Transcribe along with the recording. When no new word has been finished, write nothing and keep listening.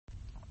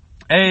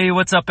Hey,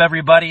 what's up,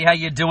 everybody? How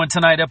you doing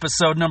tonight?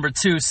 Episode number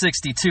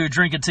 262,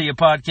 Drink It To You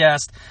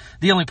podcast,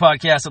 the only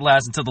podcast that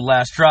lasts until the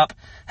last drop.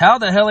 How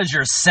the hell is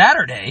your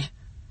Saturday?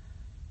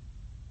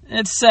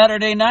 It's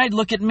Saturday night.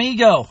 Look at me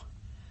go.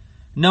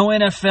 No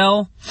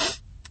NFL,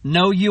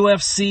 no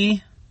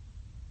UFC.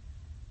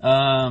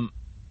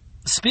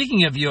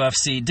 Speaking of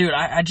UFC, dude,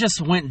 I just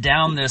went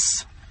down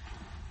this.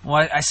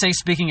 Well, I say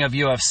speaking of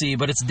UFC,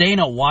 but it's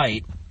Dana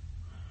White.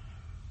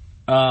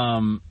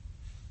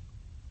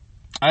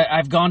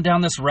 I've gone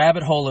down this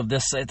rabbit hole of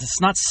this.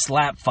 It's not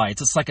slap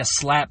fights. It's like a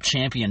slap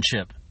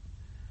championship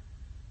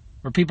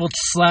where people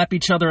slap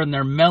each other in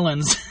their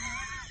melons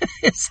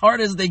as hard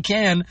as they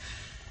can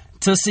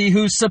to see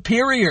who's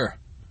superior.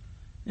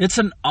 It's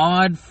an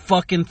odd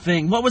fucking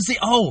thing. What was the...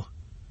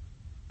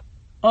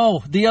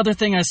 Oh, the other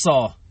thing I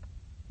saw.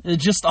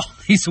 Just all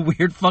these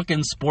weird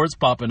fucking sports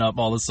popping up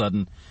all of a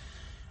sudden.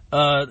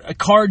 A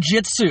car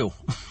jitsu.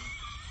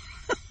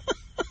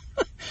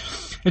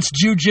 It's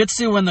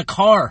jujitsu in the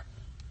car.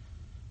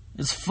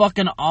 It's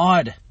fucking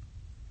odd.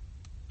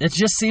 It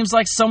just seems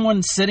like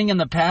someone sitting in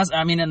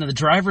the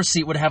driver's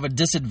seat would have a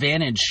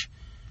disadvantage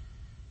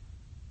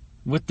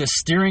with the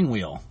steering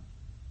wheel.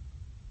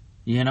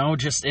 You know,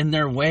 just in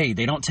their way.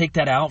 They don't take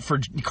that out for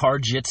car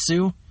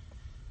jitsu.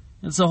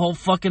 It's a whole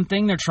fucking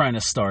thing they're trying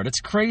to start.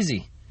 It's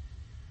crazy.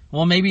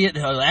 Well, maybe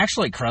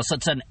actually, Chris,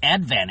 it's an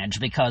advantage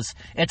because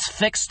it's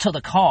fixed to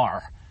the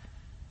car.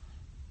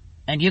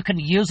 And you can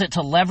use it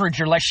to leverage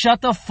your life.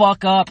 Shut the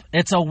fuck up.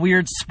 It's a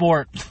weird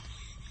sport.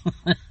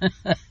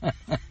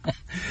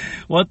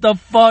 What the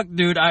fuck,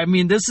 dude? I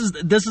mean, this is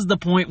the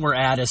point we're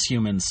at as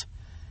humans.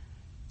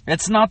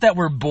 It's not that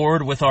we're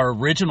bored with our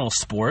original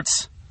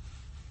sports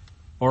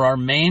or our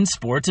main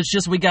sports. It's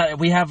just we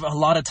have a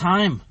lot of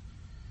time.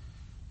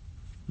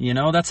 You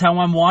know, that's how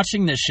I'm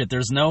watching this shit.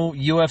 There's no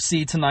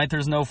UFC tonight.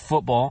 There's no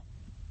football.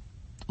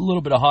 A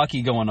little bit of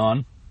hockey going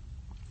on.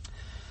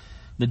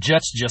 The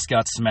Jets just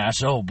got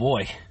smashed. Oh,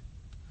 boy.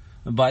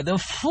 By the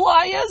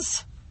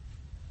Flyers.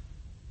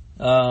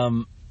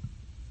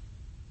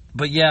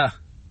 But yeah,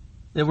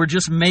 we're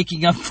just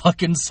making up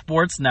fucking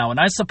sports now, and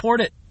I support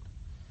it.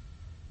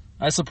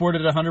 I support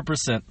it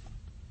 100%.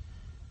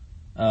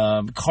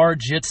 Car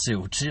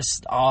jitsu,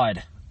 just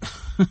odd.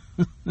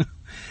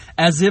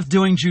 As if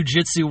doing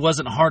jujitsu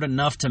wasn't hard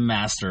enough to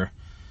master.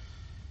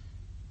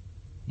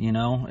 You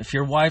know, if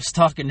your wife's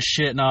talking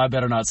shit, no, I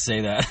better not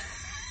say that.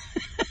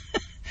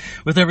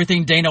 With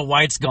everything Dana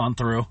White's gone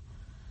through.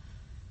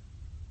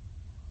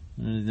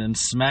 And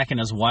smacking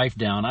his wife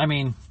down. I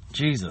mean,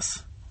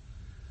 Jesus.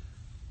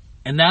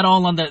 And that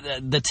all on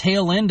the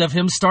tail end of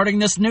him starting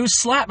this new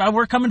slap.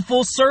 We're coming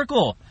full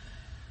circle.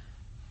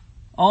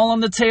 All on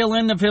the tail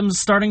end of him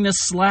starting this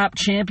slap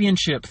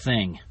championship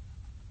thing.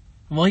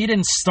 Well, he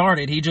didn't start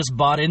it. He just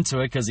bought into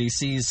it because he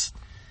sees...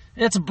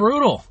 It's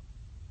brutal.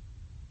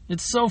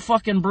 It's so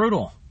fucking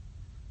brutal.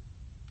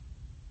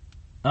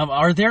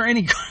 Are there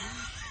any...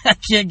 I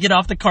can't get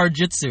off the car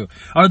jitsu.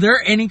 Are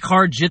there any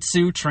car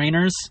jitsu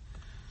trainers?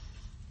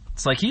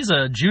 It's like he's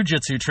a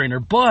jujitsu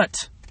trainer,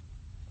 but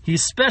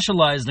he's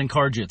specialized in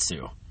car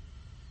jitsu.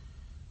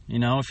 You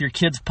know, if your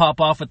kids pop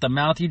off at the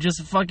mouth, you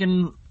just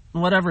fucking,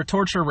 whatever,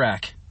 torture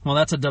rack. Well,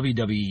 that's a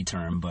WWE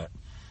term, but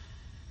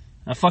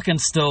I fucking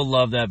still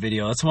love that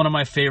video. That's one of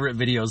my favorite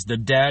videos. The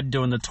dad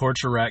doing the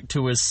torture rack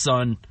to his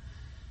son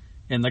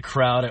in the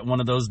crowd at one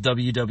of those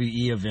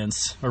WWE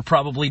events, or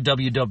probably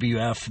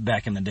WWF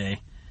back in the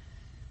day.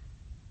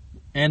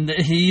 And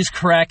he's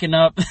cracking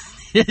up.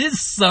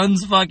 His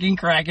son's fucking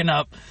cracking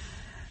up.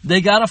 They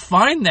gotta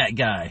find that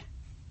guy.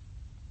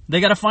 They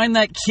gotta find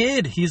that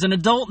kid. He's an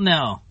adult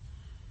now.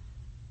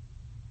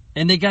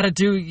 And they gotta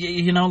do,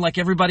 you know, like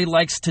everybody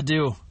likes to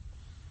do.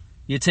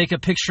 You take a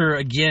picture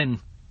again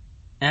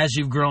as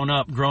you've grown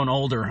up, grown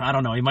older. I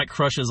don't know. He might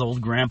crush his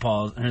old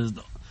grandpa, his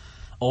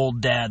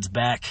old dad's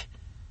back.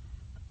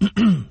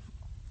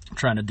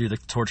 Trying to do the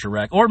torture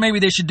rack. Or maybe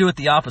they should do it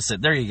the opposite.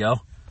 There you go.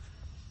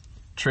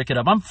 Trick it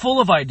up. I'm full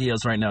of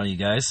ideas right now, you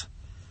guys.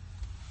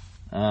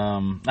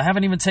 I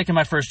haven't even taken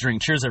my first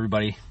drink. Cheers,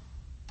 everybody.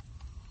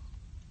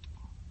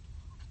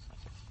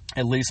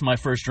 At least my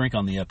first drink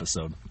on the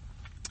episode.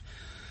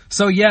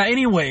 So, yeah,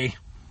 anyway,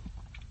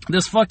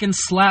 this fucking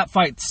slap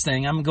fights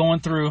thing, I'm going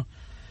through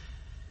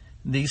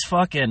these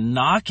fucking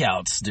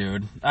knockouts,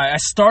 dude. I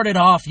started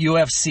off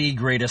UFC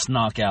greatest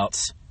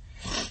knockouts.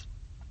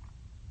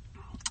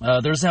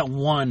 There's that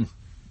one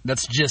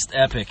that's just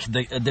epic.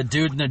 The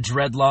dude in the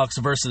dreadlocks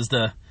versus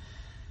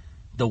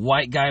the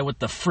white guy with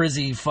the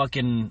frizzy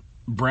fucking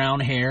brown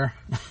hair.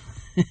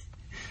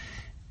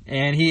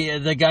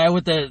 And the guy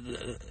with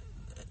did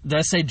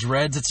I say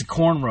dreads? It's a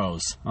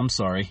cornrows. I'm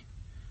sorry.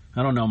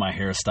 I don't know my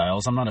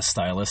hairstyles. I'm not a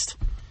stylist.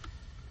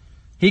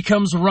 He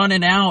comes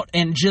running out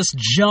and just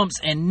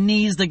jumps and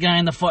knees the guy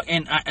in the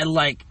and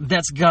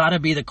that's gotta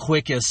be the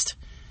quickest.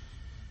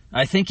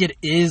 I think it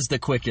is the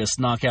quickest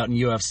knockout in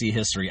UFC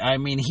history. I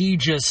mean, he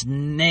just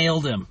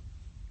nailed him.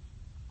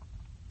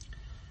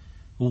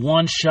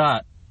 One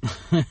shot.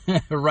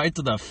 Right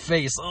to the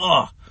face.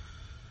 Oh.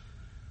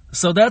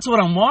 So that's what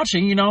I'm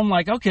watching. You know, I'm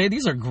like, okay,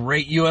 these are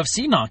great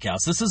UFC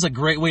knockouts. This is a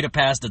great way to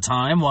pass the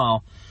time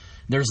while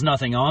there's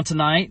nothing on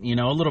tonight. You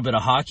know, a little bit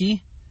of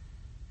hockey.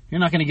 You're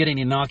not going to get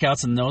any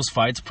knockouts in those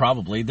fights,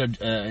 probably.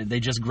 They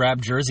just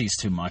grab jerseys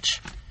too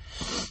much.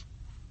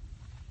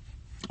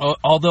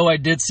 Although I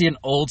did see an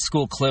old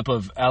school clip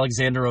of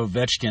Alexander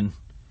Ovechkin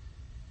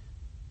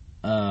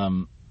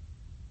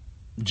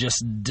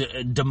just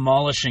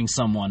demolishing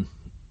someone.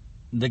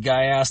 The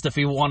guy asked if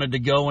he wanted to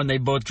go, and they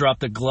both dropped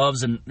the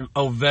gloves, and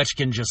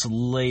Ovechkin just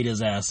laid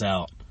his ass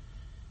out.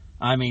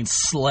 I mean,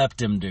 slept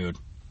him, dude.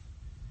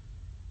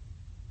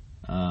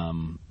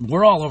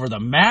 We're all over the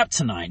map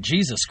tonight.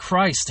 Jesus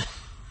Christ.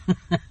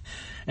 And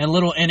a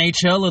little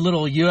NHL, a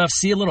little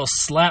UFC, a little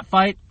slap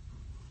fight.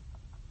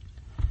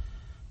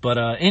 But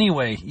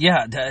anyway,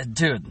 yeah,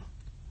 dude,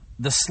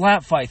 the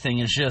slap fight thing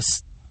is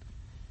just...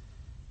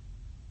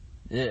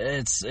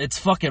 It's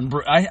fucking...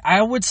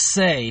 I would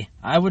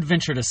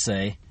venture to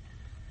say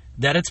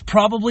that it's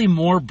probably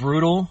more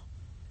brutal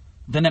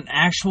than an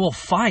actual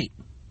fight.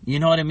 You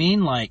know what I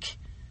mean? Like,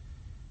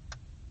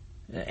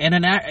 in a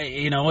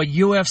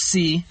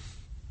UFC,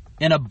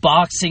 in a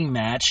boxing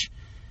match,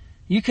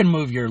 you can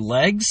move your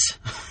legs,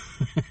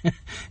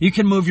 you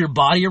can move your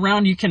body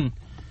around, you can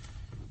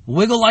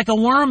wiggle like a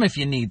worm if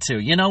you need to.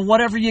 You know,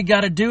 whatever you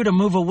got to do to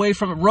move away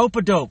from it.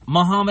 Rope-a-dope,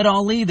 Muhammad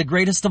Ali, the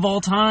greatest of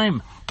all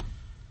time.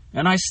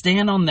 And I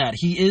stand on that.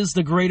 He is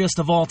the greatest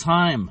of all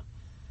time.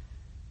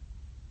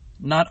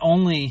 Not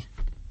only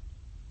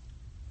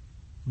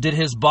did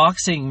his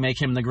boxing make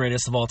him the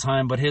greatest of all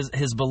time, but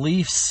his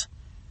beliefs,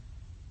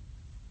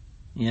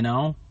 you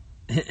know,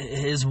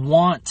 his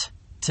want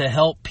to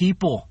help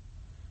people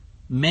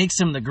makes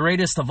him the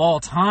greatest of all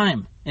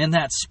time in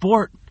that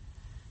sport.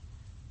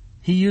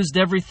 He used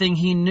everything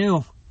he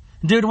knew.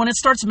 Dude, when it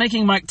starts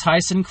making Mike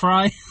Tyson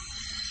cry...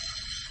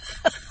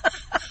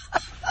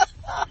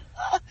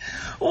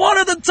 One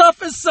of the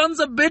toughest sons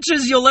of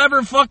bitches you'll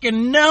ever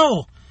fucking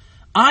know.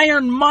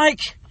 Iron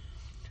Mike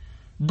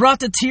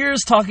brought the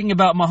tears talking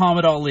about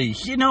Muhammad Ali.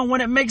 You know,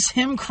 when it makes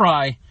him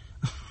cry,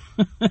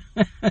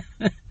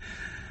 that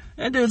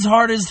dude's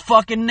hard as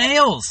fucking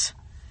nails.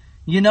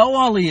 You know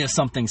Ali is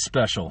something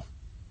special.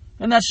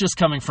 And that's just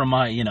coming from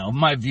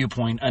my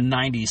viewpoint, a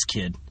 90s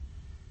kid.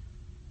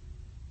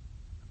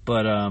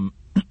 But,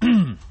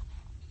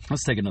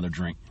 let's take another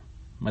drink.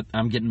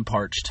 I'm getting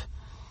parched.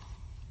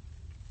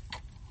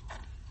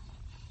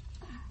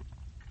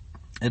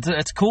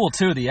 It's cool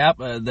too.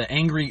 The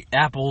angry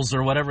apples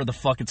or whatever the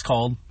fuck it's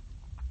called.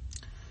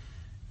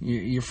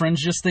 Your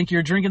friends just think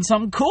you're drinking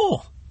something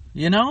cool,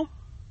 you know.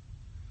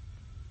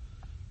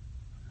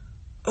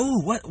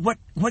 Oh,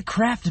 what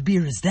craft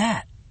beer is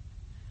that?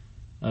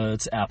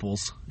 It's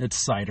apples. It's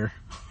cider.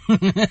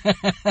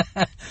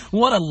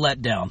 What a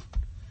letdown.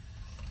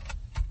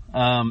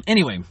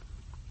 Anyway,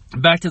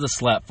 back to the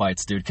slap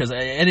fights, dude, because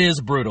it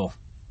is brutal.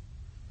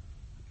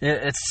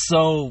 It's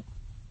so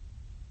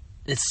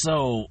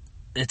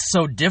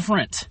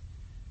different,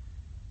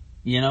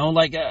 you know,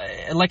 like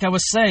I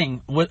was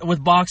saying,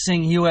 with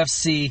boxing,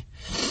 UFC,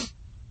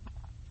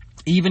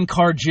 even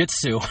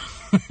Jiu-Jitsu,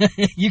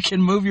 you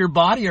can move your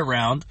body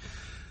around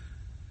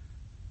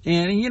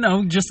and, you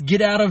know, just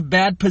get out of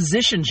bad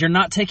positions. You're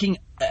not taking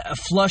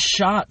flush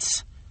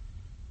shots,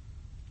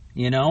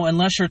 you know,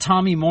 unless you're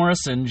Tommy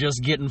Morrison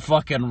just getting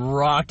fucking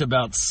rocked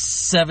about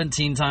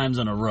 17 times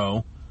in a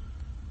row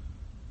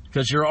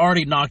because you're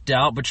already knocked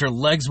out, but your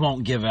legs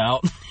won't give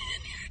out.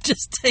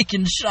 Just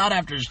taking shot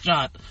after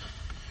shot.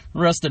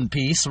 Rest in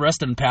peace.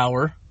 Rest in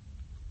power.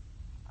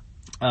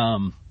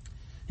 Yeah,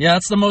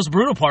 that's the most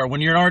brutal part. When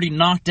you're already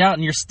knocked out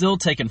and you're still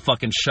taking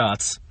fucking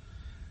shots.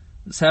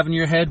 Just having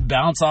your head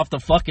bounce off the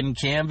fucking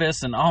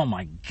canvas. And oh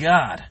my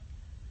God.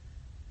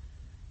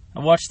 I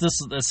watched this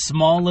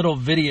small little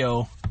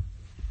video.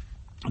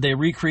 They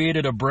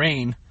recreated a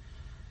brain.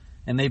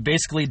 And they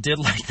basically did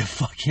like the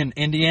fucking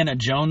Indiana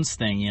Jones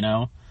thing, you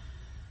know.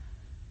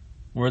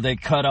 Where they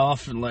cut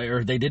off,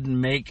 or they didn't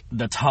make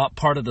the top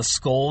part of the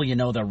skull, you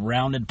know, the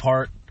rounded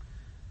part.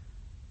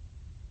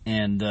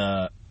 And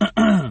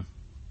and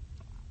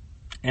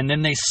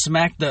then they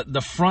smacked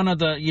the front of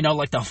the, you know,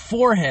 like the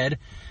forehead.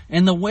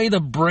 And the way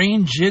the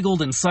brain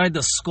jiggled inside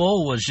the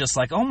skull was just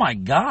like, oh my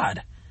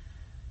God.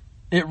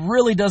 It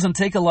really doesn't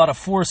take a lot of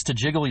force to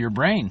jiggle your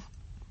brain.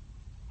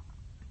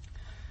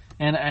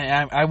 And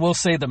I will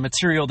say the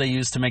material they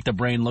used to make the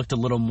brain looked a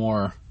little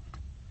more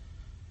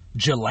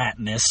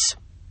gelatinous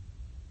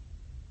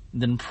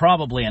than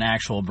probably an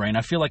actual brain.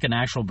 I feel like an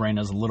actual brain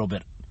is a little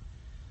bit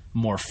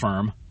more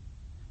firm.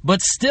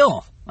 But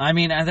still, I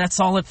mean,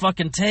 that's all it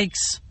fucking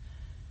takes.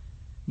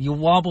 You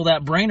wobble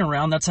that brain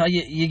around, that's how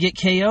you get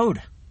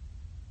KO'd.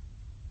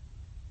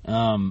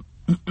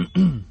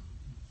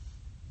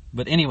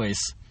 But anyways,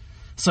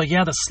 so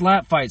yeah, the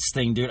slap fights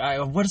thing, dude.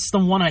 What's the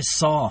one I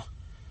saw?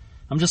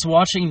 I'm just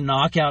watching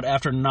knockout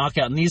after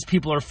knockout, and these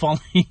people are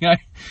falling...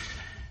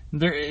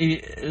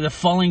 They're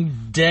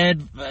falling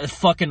dead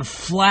fucking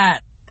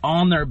flat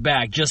on their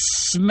back, just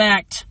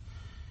smacked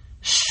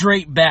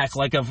straight back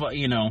like a,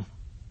 you know,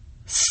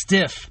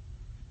 stiff.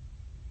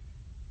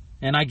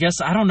 And I guess,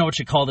 I don't know what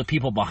you call the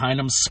people behind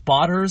him,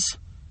 spotters.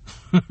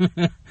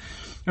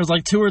 There's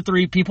like 2 or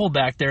 3 people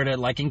back there that,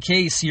 like, in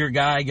case your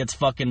guy gets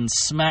fucking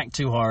smacked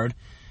too hard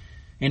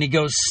and he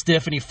goes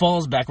stiff and he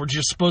falls backwards,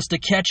 you're supposed to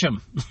catch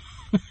him.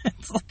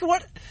 It's like,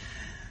 what?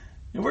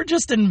 We're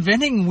just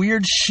inventing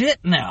weird shit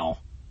now.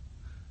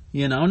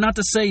 You know, not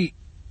to say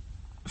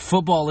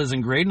football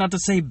isn't great, not to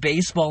say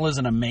baseball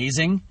isn't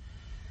amazing,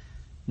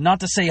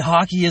 not to say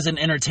hockey isn't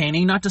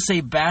entertaining, not to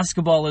say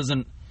basketball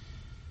isn't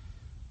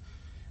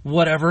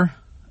whatever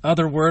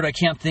other word I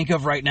can't think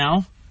of right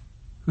now.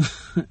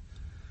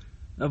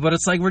 But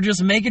it's like we're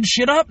just making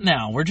shit up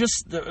now. We're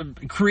just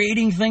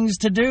creating things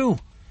to do.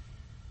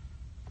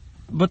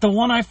 But the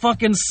one I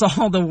fucking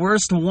saw, the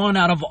worst one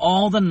out of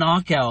all the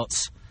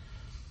knockouts,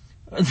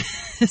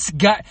 this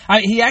guy,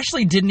 he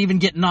actually didn't even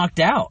get knocked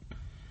out.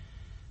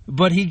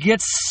 But he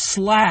gets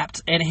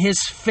slapped, and his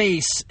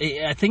face,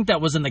 I think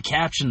that was in the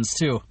captions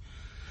too,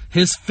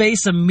 his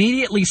face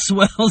immediately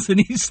swells and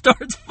he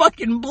starts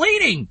fucking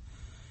bleeding.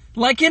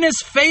 Like in his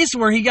face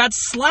where he got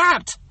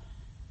slapped.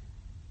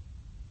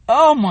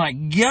 Oh my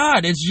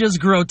God, it's just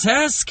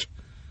grotesque.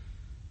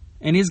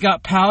 And he's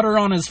got powder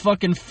on his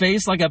fucking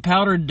face like a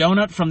powdered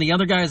donut from the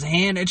other guy's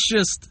hand. It's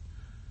just,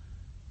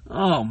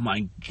 oh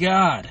my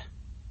God.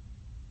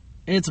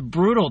 It's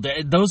brutal.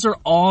 Those are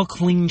all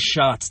clean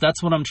shots.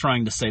 That's what I'm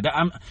trying to say.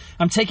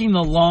 I'm taking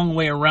the long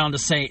way around to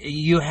say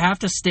you have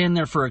to stand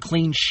there for a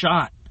clean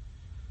shot.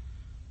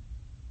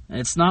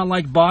 It's not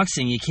like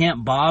boxing. You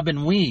can't bob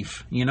and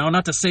weave. You know,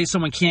 not to say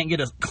someone can't get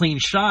a clean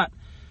shot.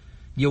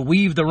 You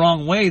weave the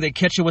wrong way, they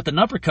catch you with an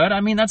uppercut.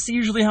 I mean, that's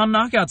usually how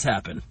knockouts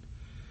happen.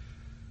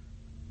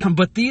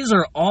 But these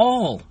are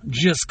all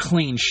just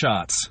clean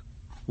shots.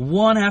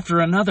 One after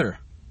another.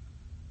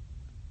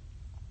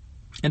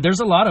 And there's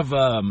a lot of,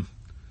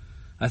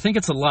 I think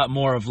it's a lot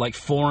more of like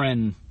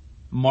foreign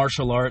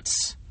martial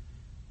arts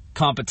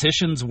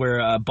competitions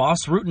where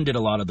Bas Rutten did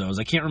a lot of those.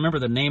 I can't remember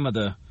the name of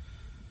the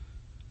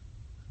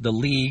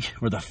league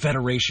or the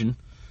federation.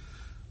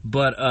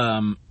 But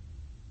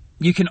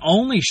you can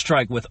only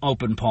strike with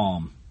open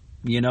palm.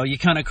 You know, you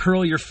kind of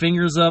curl your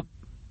fingers up.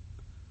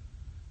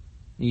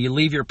 You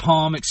leave your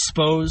palm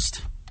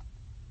exposed.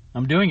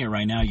 I'm doing it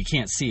right now. You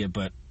can't see it,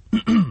 but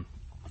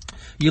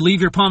you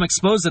leave your palm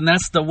exposed, and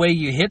that's the way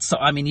you hit. So,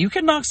 I mean, you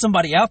can knock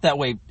somebody out that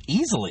way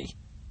easily.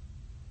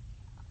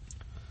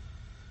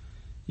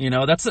 You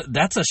know, that's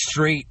a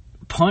straight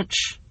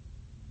punch.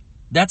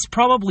 That's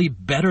probably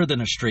better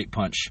than a straight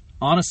punch,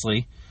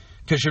 honestly,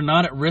 because you're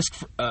not at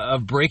risk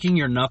of breaking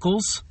your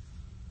knuckles.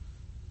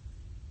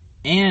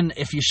 And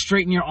if you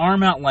straighten your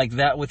arm out like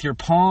that with your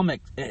palm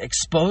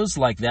exposed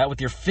like that, with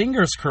your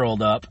fingers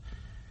curled up,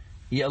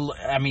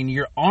 I mean,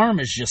 your arm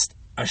is just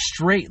a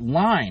straight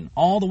line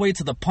all the way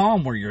to the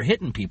palm where you're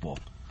hitting people.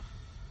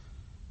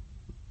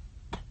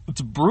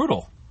 It's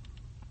brutal.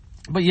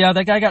 But yeah,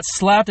 that guy got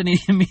slapped and he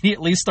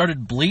immediately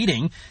started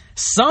bleeding.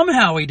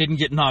 Somehow he didn't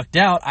get knocked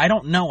out. I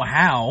don't know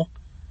how.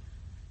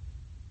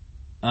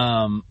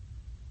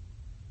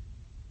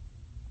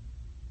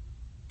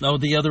 Oh,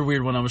 the other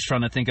weird one I was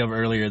trying to think of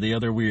earlier, the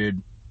other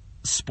weird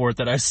sport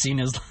that I've seen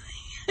is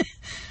like,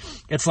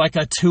 it's like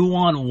a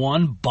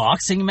 2-on-1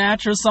 boxing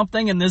match or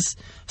something, and this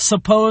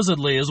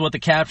supposedly is what the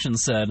caption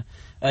said,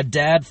 a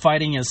dad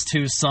fighting his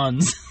 2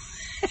 sons.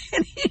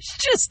 And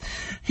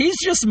he's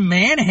just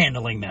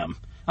manhandling them.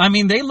 I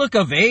mean, they look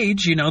of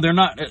age, you know, they're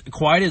not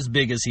quite as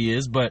big as he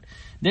is, but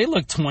they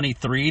look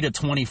 23 to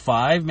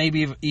 25,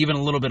 maybe even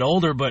a little bit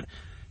older, but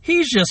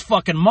he's just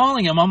fucking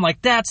mauling him. I'm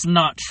like, that's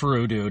not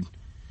true, dude.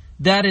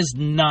 That is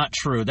not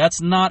true.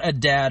 That's not a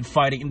dad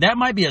fighting. That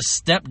might be a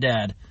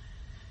stepdad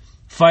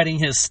fighting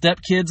his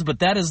stepkids, but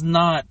that is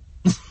not,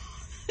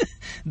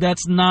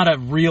 that's not a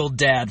real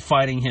dad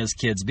fighting his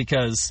kids,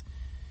 because,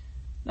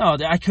 no,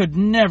 I could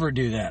never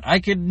do that. I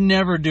could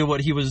never do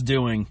what he was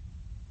doing.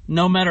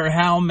 No matter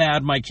how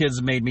mad my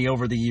kids made me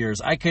over the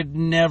years, I could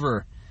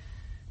never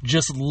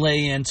just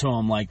lay into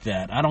them like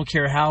that. I don't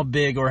care how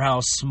big or how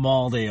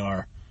small they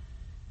are.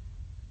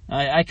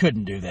 I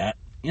couldn't do that.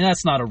 You know,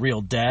 that's not a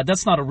real dad.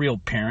 That's not a real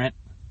parent.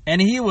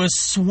 And he was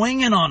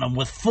swinging on him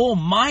with full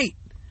might.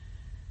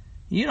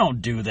 You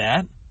don't do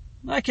that.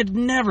 I could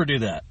never do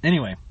that.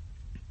 Anyway,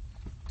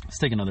 let's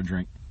take another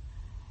drink.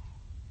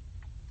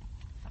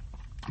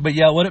 But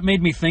yeah, what it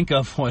made me think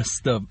of was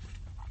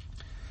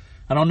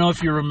I don't know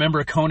if you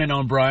remember Conan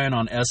O'Brien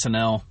on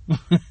SNL.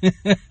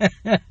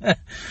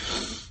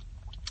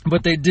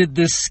 But they did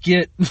this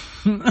skit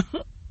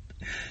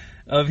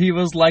of he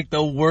was like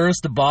the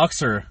worst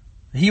boxer.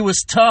 He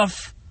was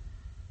tough,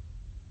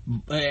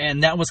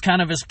 and that was kind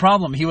of his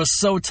problem. He was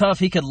so tough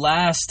he could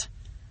last.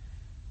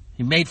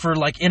 He made for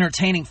like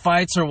entertaining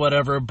fights or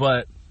whatever,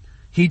 but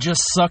he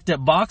just sucked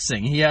at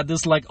boxing. He had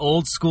this like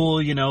old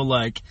school, you know,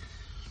 like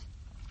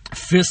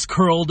fist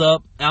curled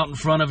up out in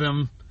front of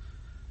him,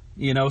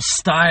 you know,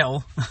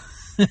 style.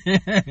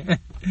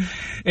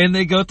 And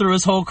they go through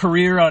his whole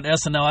career on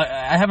SNL.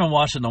 I haven't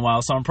watched it in a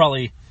while, so I'm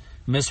probably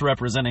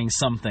misrepresenting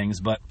some things,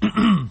 but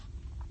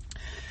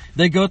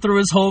they go through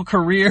his whole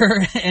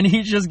career, and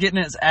he's just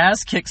getting his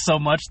ass kicked so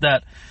much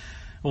that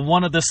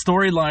one of the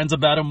storylines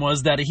about him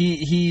was that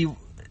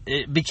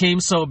it became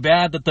so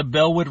bad that the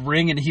bell would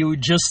ring and he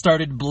would just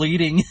started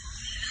bleeding.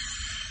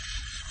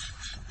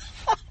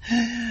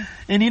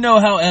 And you know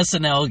how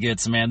SNL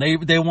gets, man.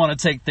 They want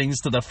to take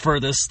things to the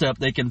furthest step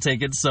they can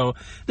take it. So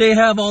they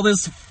have all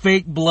this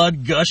fake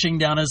blood gushing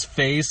down his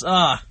face.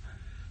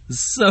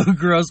 So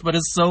gross, but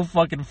it's so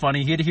fucking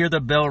funny. He'd hear the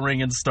bell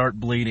ring and start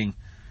bleeding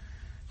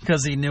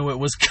because he knew it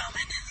was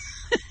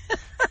coming.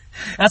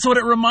 That's what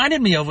it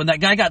reminded me of when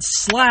that guy got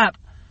slapped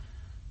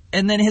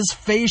and then his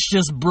face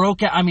just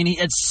broke out. I mean,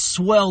 it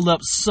swelled up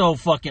so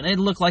fucking... It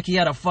looked like he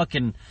had a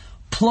fucking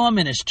plum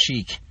in his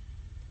cheek.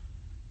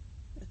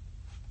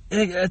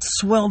 It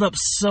swelled up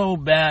so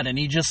bad, and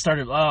he just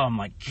started... Oh,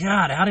 my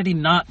God. How did he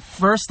not,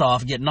 first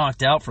off, get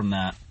knocked out from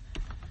that?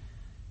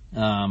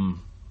 And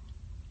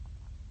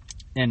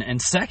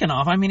second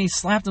off, I mean, he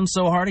slapped him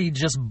so hard, he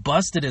just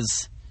busted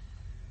his...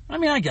 I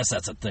mean, I guess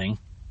that's a thing.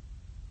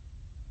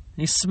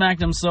 He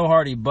smacked him so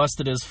hard, he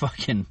busted his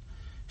fucking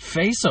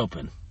face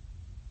open.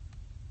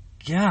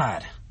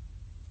 God.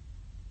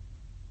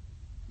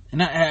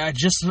 And I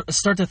just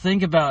start to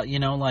think about, you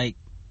know, like,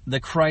 the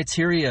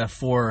criteria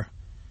for...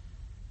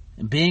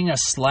 being a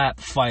slap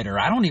fighter.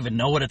 I don't even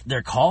know what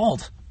they're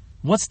called.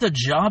 What's the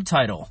job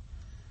title?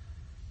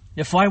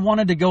 If I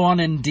wanted to go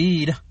on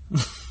Indeed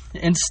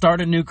and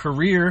start a new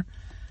career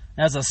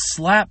as a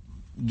slap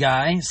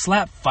guy,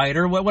 slap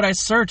fighter, what would I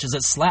search? Is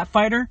it slap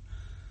fighter?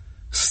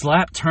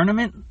 Slap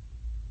tournament?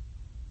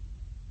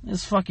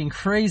 It's fucking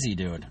crazy,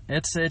 dude.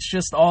 It's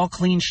just all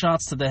clean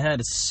shots to the head.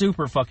 It's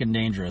super fucking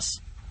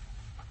dangerous.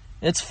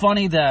 It's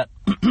funny that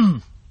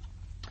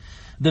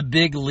the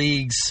big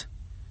leagues...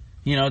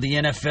 You know, the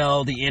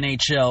NFL, the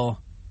NHL,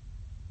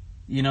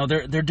 you know,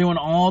 they're doing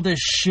all this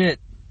shit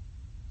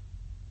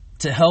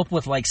to help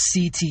with, like,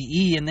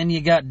 CTE, and then you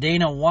got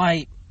Dana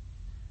White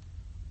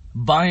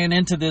buying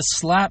into this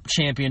slap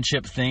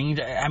championship thing.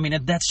 I mean,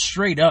 that's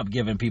straight up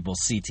giving people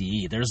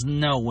CTE. There's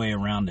no way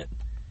around it.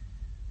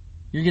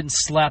 You're getting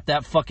slapped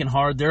that fucking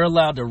hard. They're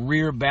allowed to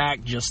rear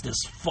back just as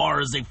far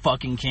as they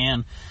fucking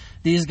can.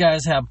 These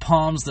guys have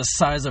palms the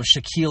size of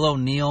Shaquille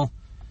O'Neal.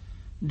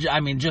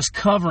 I mean, just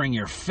covering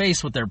your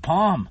face with their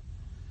palm.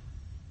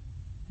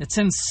 It's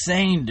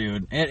insane,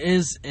 dude. It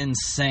is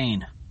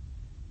insane.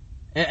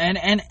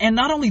 And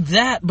not only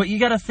that, but you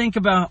got to think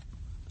about,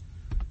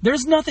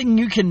 there's nothing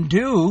you can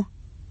do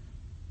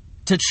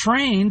to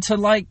train to,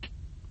 like,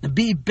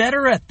 be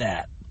better at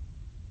that.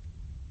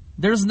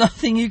 There's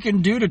nothing you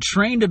can do to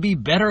train to be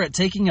better at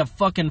taking a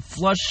fucking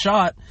flush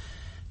shot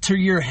to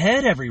your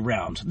head every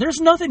round. There's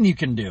nothing you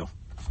can do.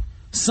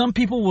 Some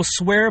people will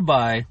swear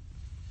by,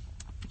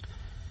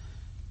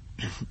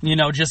 you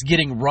know, just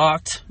getting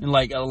rocked,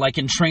 like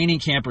in training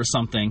camp or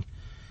something.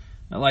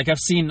 Like, I've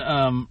seen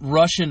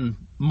Russian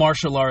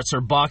martial arts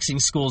or boxing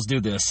schools do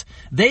this.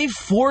 They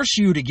force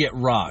you to get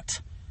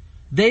rocked.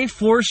 They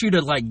force you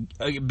to, like,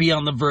 be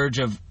on the verge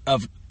of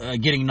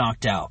getting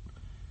knocked out.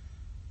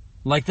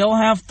 Like, they'll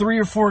have 3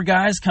 or 4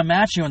 guys come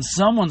at you, and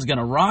someone's going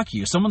to rock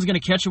you. Someone's going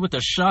to catch you with a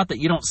shot that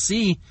you don't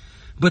see,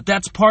 but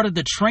that's part of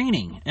the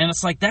training. And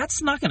it's like,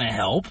 that's not going to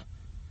help.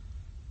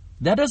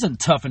 That doesn't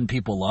toughen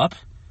people up.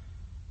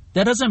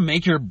 That doesn't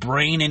make your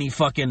brain any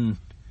fucking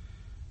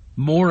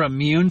more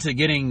immune to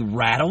getting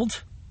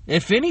rattled.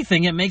 If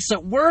anything, it makes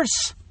it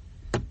worse.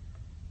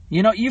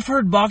 You know, you've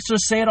heard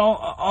boxers say it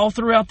all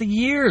throughout the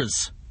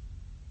years.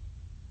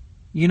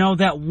 You know,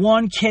 that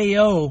one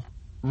KO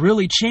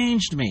really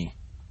changed me.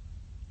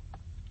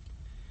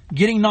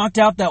 Getting knocked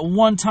out that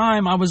one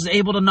time, I was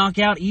able to knock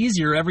out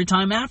easier every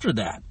time after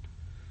that.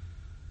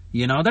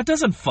 You know, that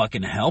doesn't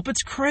fucking help.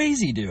 It's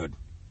crazy, dude.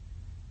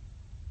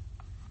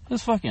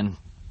 It's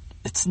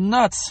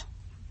nuts.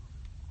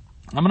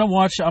 I'm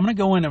gonna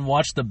go in and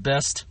watch the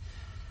best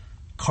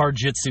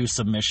Karjitsu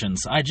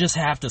submissions. I just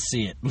have to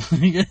see it.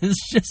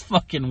 It's just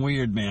fucking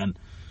weird, man.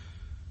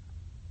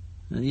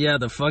 Yeah,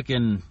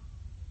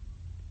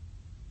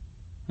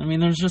 I mean,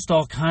 there's just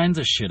all kinds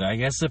of shit. I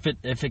guess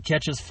if it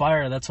catches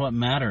fire, that's what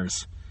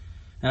matters.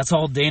 That's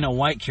all Dana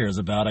White cares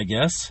about, I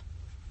guess.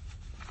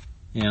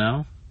 You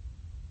know?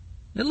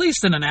 At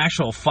least in an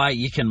actual fight,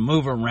 you can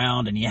move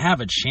around and you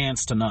have a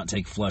chance to not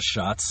take flush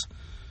shots.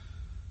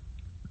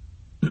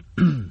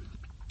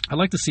 I'd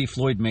like to see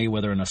Floyd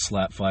Mayweather in a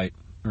slap fight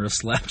or a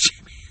slap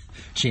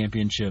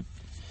championship.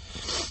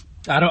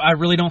 I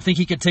really don't think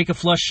he could take a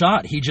flush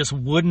shot. He just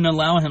wouldn't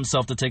allow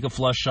himself to take a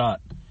flush shot.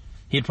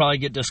 He'd probably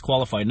get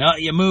disqualified. No,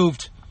 you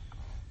moved.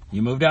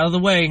 You moved out of the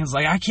way. It's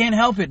like, I can't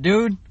help it,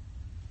 dude.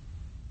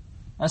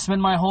 I spent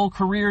my whole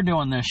career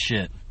doing this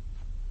shit.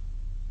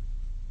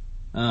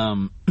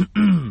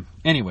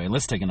 Anyway,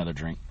 let's take another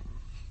drink.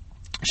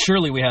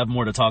 Surely we have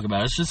more to talk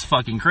about. It's just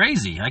fucking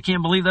crazy. I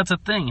can't believe that's a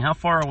thing. How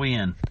far are we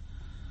in?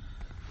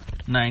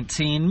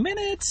 19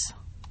 minutes.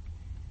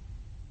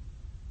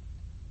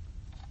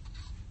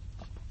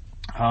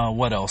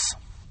 What else?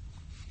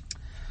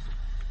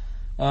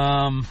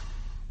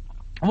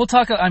 We'll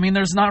talk, I mean,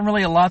 there's not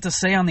really a lot to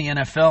say on the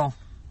NFL.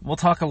 We'll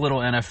talk a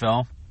little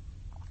NFL.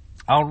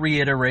 I'll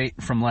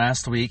reiterate from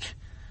last week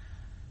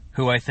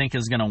who I think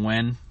is going to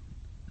win.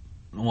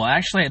 Well,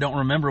 actually, I don't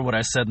remember what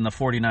I said in the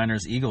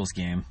 49ers-Eagles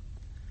game.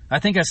 I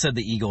think I said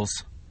the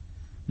Eagles.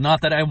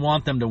 Not that I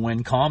want them to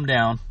win. Calm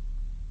down.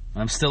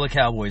 I'm still a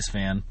Cowboys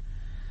fan.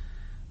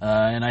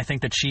 And I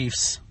think the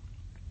Chiefs.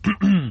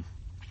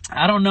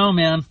 I don't know,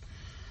 man.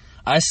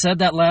 I said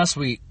that last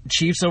week.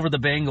 Chiefs over the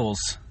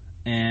Bengals.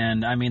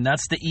 And, I mean,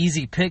 that's the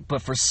easy pick.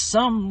 But for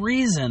some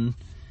reason,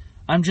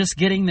 I'm just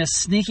getting this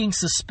sneaking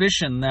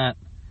suspicion that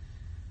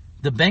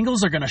the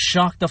Bengals are going to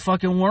shock the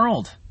fucking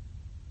world.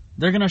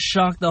 They're going to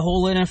shock the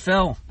whole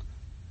NFL.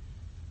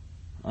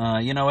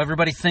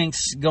 Everybody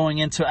thinks going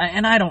into...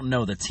 And I don't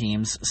know the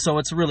teams, so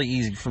it's really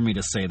easy for me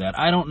to say that.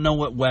 I don't know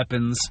what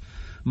weapons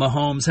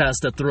Mahomes has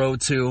to throw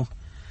to.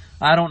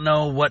 I don't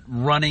know what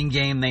running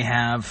game they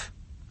have.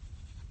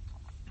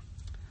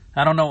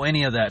 I don't know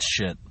any of that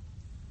shit.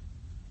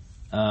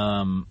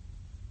 But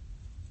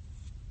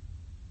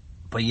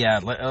yeah,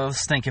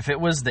 let's think. If it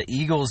was the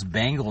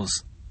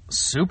Eagles-Bengals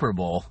Super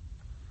Bowl,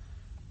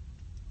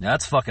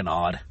 that's fucking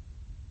odd.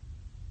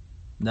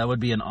 That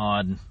would be an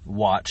odd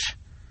watch.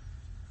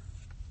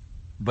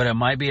 But it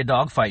might be a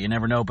dogfight. You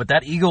never know. But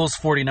that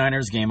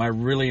Eagles-49ers game, I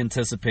really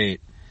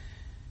anticipate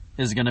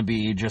is going to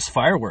be just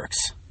fireworks.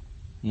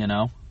 You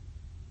know?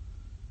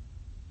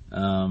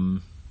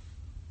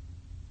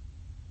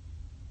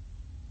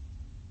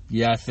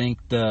 Yeah, I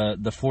think the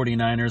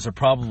 49ers are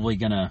probably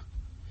going to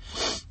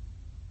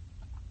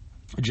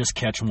just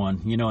catch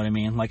one. You know what I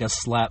mean? Like a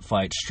slap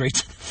fight straight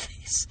to the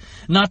face.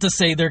 Not to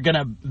say they're going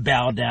to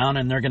bow down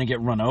and they're going to get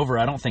run over.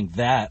 I don't think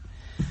that.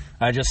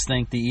 I just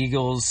think the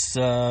Eagles...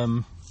 yeah,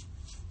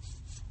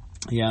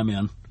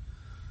 man.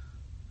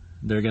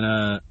 They're going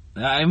to...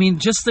 I mean,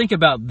 just think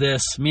about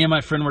this. Me and my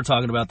friend were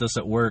talking about this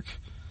at work.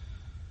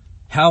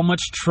 How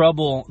much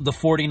trouble the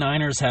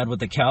 49ers had with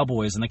the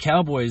Cowboys. And the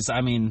Cowboys,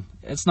 I mean,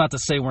 it's not to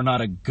say we're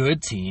not a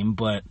good team,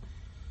 but,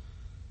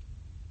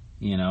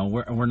 you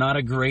know, we're not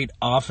a great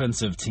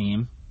offensive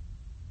team.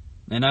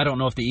 And I don't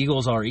know if the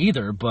Eagles are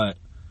either, but,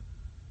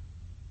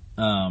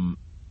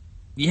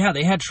 yeah,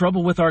 they had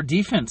trouble with our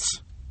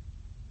defense.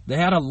 They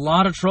had a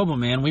lot of trouble,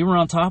 man. We were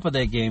on top of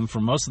that game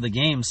for most of the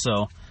game.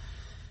 So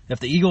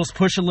if the Eagles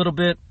push a little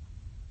bit,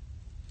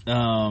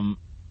 and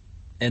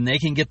they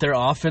can get their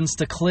offense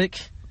to click,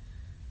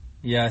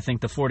 yeah, I think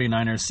the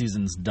 49ers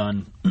season's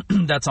done.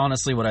 That's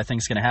honestly what I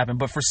think is going to happen.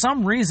 But for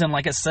some reason,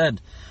 like I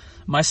said,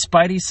 my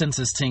spidey sense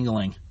is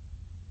tingling.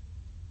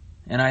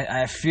 And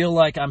I feel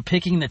like I'm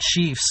picking the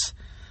Chiefs,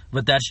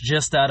 but that's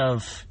just out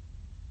of,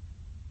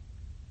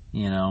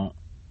 you know,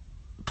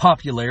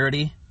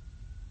 popularity.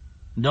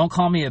 Don't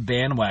call me a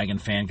bandwagon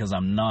fan, because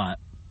I'm not.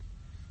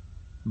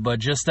 But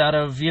just out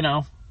of, you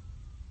know,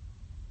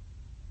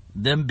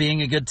 them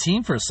being a good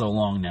team for so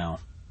long now.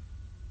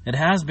 It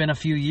has been a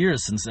few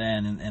years since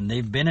then, and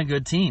they've been a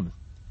good team.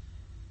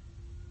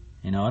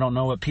 You know, I don't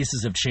know what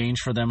pieces have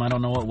changed for them. I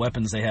don't know what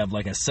weapons they have,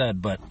 like I said,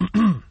 but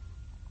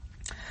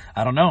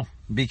I don't know.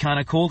 It'd be kind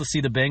of cool to see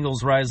the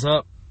Bengals rise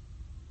up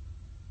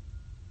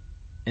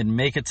and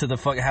make it to the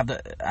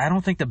I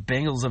don't think the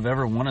Bengals have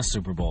ever won a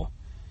Super Bowl.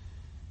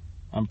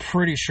 I'm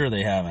pretty sure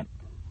they haven't.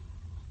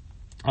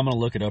 I'm going to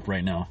look it up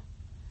right now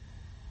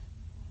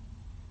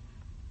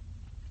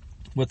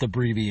with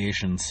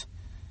abbreviations.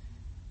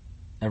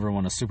 Ever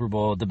won a Super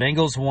Bowl. The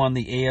Bengals won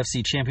the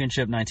AFC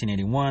Championship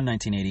 1981,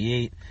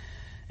 1988,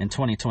 and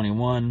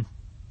 2021.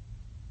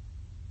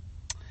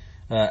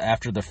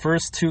 After the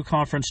first two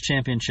conference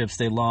championships,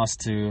 they lost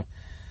to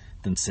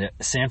the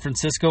San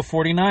Francisco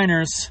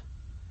 49ers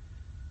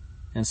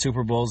in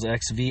Super Bowls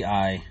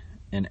XVI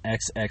and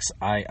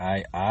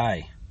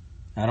XXIII.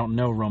 I don't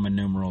know Roman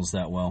numerals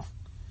that well.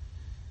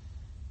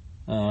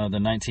 The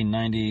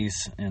 1990s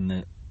and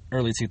the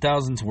early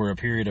 2000s were a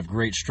period of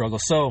great struggle.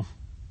 So,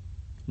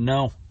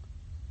 no.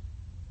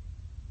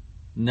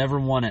 Never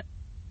won it.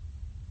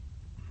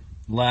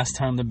 Last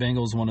time the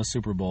Bengals won a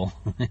Super Bowl.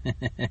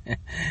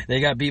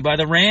 They got beat by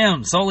the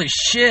Rams. Holy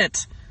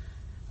shit.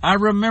 I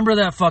remember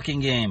that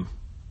fucking game.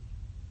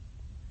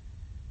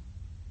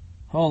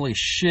 Holy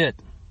shit.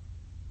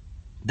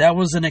 That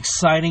was an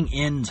exciting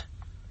end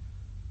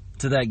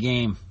to that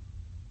game.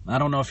 I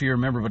don't know if you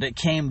remember, but it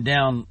came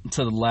down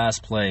to the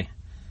last play.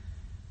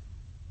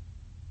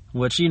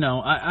 Which, you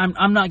know,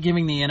 I'm not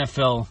giving the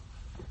NFL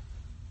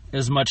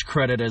as much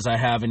credit as I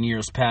have in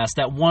years past.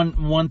 That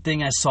one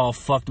thing I saw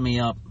fucked me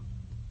up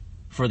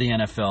for the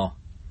NFL.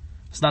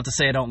 It's not to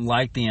say I don't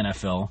like the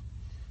NFL,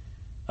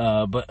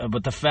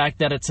 but the fact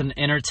that it's an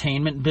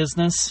entertainment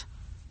business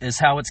is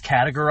how it's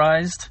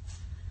categorized.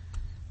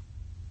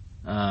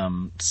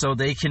 So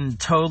they can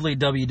totally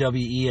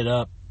WWE it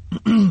up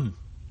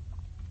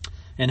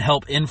and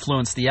help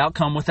influence the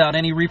outcome without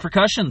any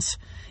repercussions.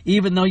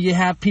 Even though you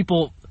have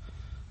people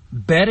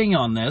betting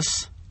on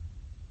this.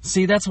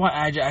 See, that's why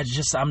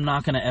I'm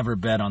not going to ever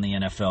bet on the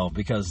NFL,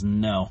 because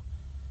no.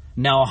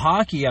 Now,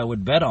 hockey I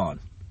would bet on.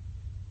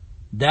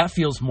 That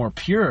feels more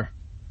pure.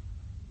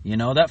 You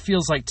know, that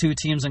feels like two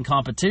teams in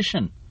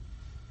competition.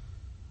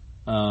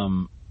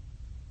 I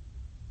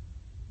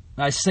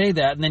say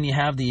that, and then you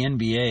have the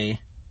NBA,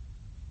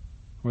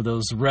 where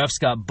those refs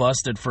got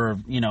busted for,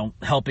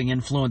 helping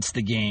influence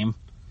the game,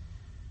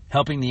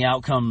 helping the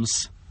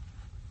outcomes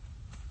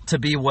to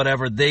be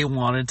whatever they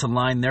wanted to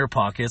line their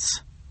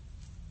pockets.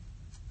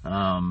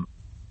 I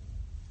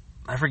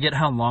forget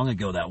how long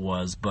ago that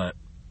was, but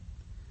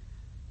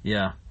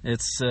yeah,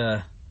 it's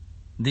the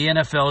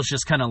NFL has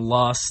just kind of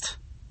lost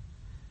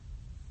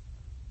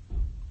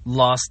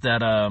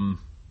that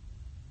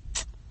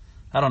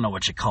I don't know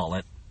what you call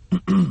it.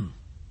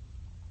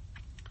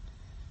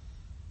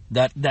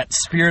 that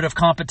spirit of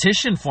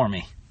competition for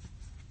me,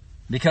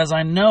 because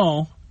I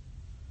know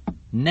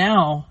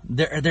now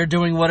they're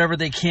doing whatever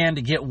they can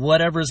to get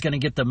whatever's going to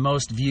get the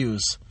most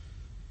views,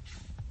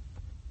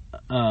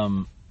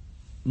 the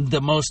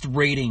most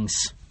ratings.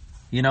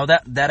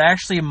 That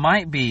actually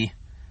might be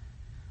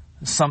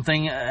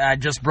something. I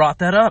just brought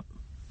that up.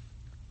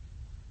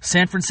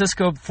 San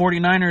Francisco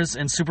 49ers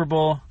in Super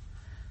Bowl.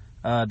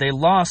 They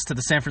lost to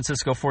the San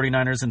Francisco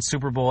 49ers in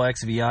Super Bowl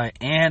XVI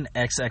and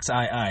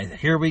XXII.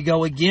 Here we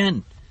go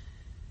again.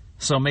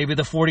 So maybe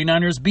the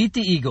 49ers beat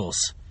the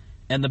Eagles,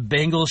 and the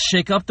Bengals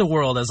shake up the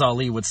world, as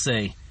Ali would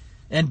say,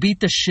 and beat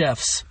the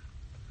Chefs.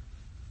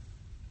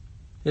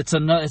 It's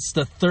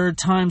the third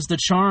time's the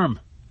charm.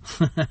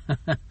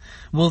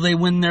 Will they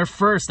win their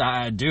first?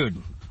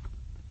 Dude,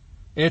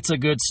 it's a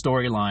good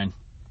storyline.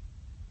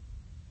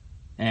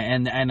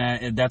 And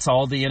that's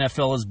all the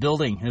NFL is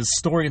building, is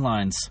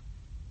storylines.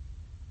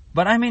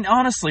 But I mean,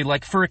 honestly,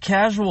 like for a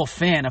casual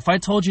fan, if I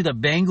told you the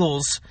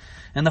Bengals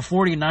and the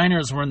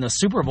 49ers were in the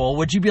Super Bowl,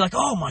 would you be like,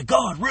 oh my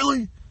God,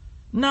 really?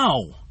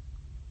 No.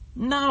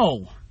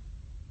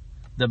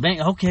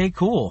 Okay,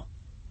 cool.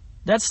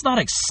 That's not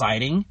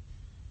exciting.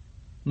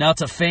 Now,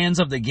 to fans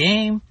of the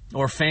game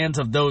or fans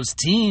of those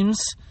teams,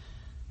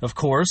 of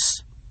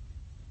course,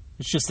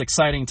 it's just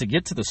exciting to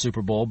get to the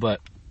Super Bowl.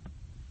 But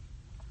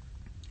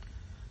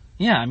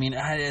yeah, I mean,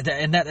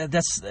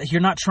 that's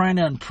you're not trying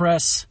to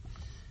impress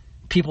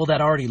people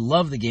that already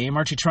love the game.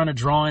 Aren't you trying to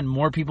draw in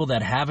more people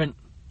that haven't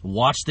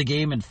watched the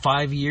game in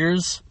 5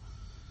 years?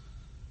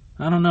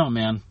 I don't know,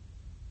 man.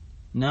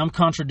 Now I'm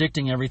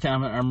contradicting everything.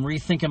 I'm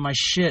rethinking my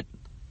shit.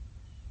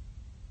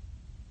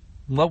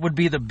 What would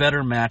be the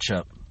better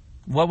matchup?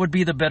 What would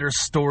be the better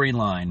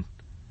storyline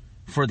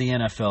for the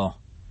NFL?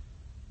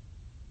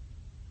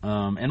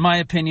 In my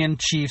opinion,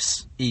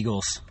 Chiefs,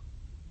 Eagles.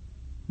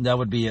 That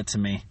would be it to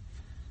me.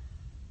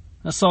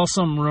 I saw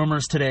some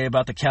rumors today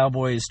about the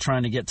Cowboys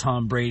trying to get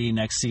Tom Brady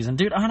next season.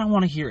 Dude, I don't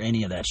want to hear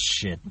any of that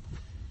shit.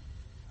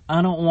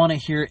 I don't want to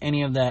hear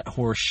any of that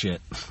horse shit.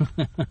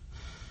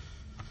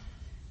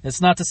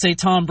 It's not to say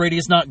Tom Brady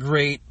is not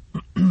great,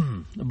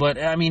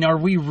 but, I mean, are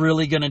we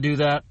really going to do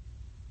that?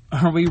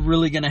 Are we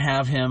really going to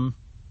have him?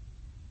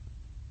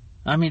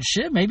 I mean,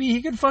 shit, maybe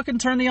he could fucking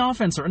turn the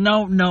offense.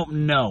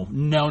 No.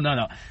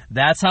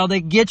 That's how they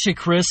get you,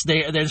 Chris.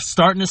 They're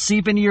starting to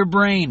seep into your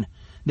brain.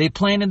 They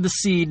planted the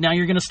seed. Now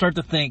you're going to start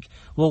to think,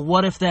 well,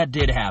 what if that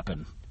did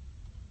happen?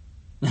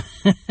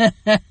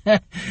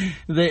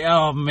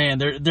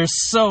 They're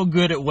so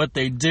good at what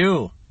they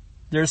do.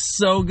 They're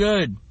so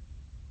good.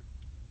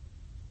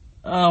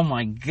 Oh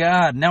my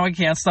God! Now I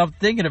can't stop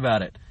thinking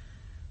about it.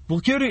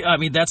 Well, could he? I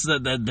mean, there's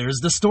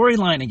the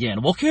storyline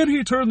again. Well, can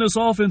he turn this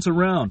offense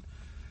around?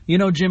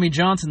 Jimmy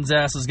Johnson's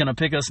ass is going to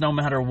pick us no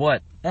matter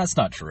what. That's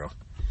not true.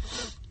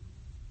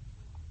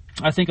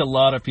 I think a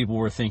lot of people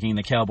were thinking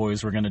the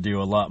Cowboys were going to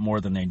do a lot more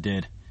than they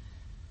did.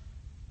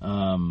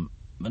 But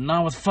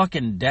not with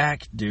fucking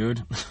Dak,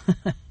 dude.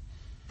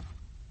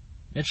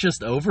 It's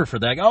just over for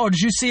Dak. Oh,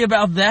 did you see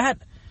about that?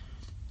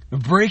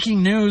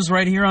 Breaking news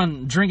right here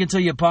on Drink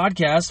Until You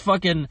podcast.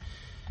 Fucking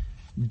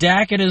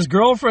Dak and his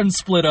girlfriend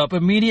split up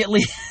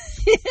immediately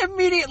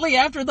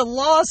after the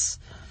loss.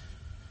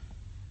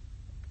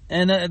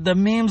 And the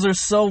memes are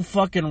so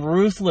fucking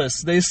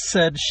ruthless. They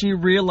said she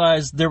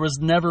realized there was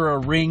never a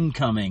ring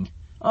coming.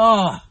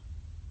 Oh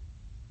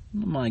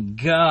my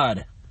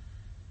God.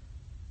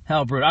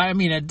 How brutal. I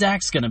mean,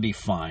 Dak's going to be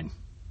fine.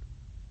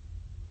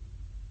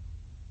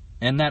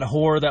 And that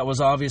whore that was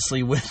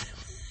obviously with him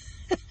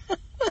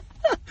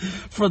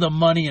for the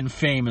money and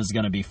fame is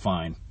going to be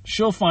fine.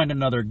 She'll find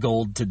another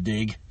gold to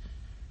dig.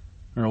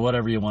 Or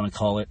whatever you want to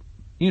call it.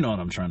 You know what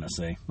I'm trying to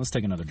say. Let's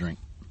take another drink.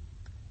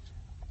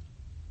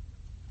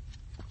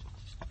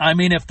 I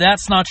mean, if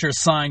that's not your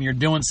sign, you're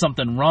doing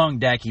something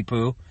wrong, Dacky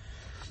Poo.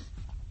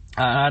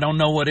 I don't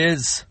know what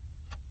is.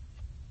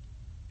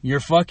 Your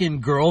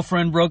fucking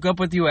girlfriend broke up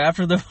with you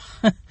after the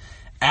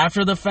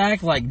after the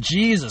fact? Like,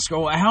 Jesus,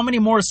 how many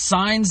more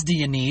signs do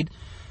you need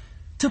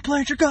to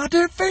plant your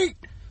goddamn feet?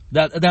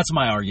 That's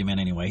my argument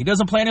anyway. He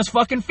doesn't plant his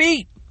fucking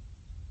feet.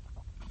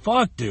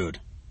 Fuck, dude.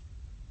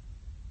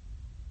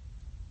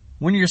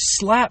 When you're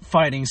slap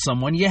fighting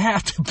someone, you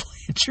have to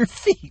plant your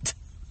feet.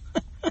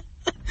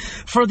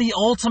 For the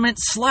ultimate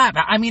slap.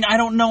 I mean, I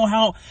don't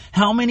know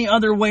how many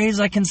other ways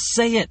I can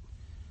say it.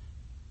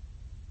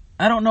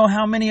 I don't know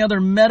how many other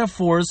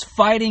metaphors,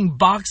 fighting,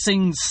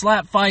 boxing,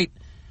 slap fight,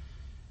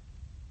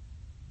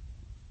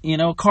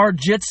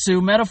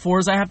 card-jitsu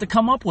metaphors I have to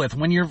come up with.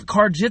 When you're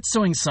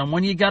card-jitsuing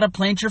someone, you gotta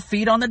plant your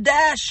feet on the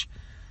dash.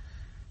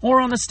 Or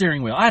on the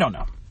steering wheel. I don't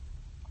know.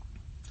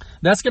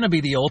 That's going to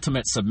be the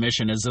ultimate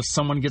submission, is if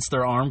someone gets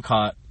their arm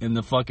caught in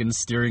the fucking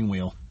steering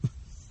wheel.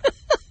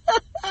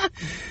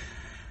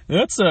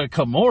 That's a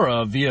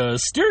Kimura via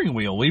steering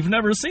wheel. We've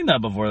never seen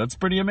that before. That's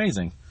pretty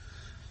amazing.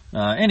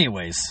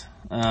 Anyways.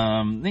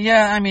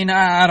 Yeah, I mean,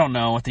 I don't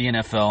know with the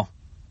NFL.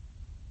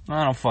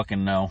 I don't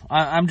fucking know.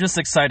 I'm just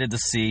excited to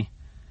see.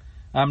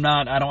 I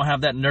don't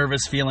have that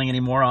nervous feeling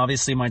anymore.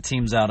 Obviously, my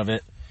team's out of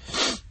it.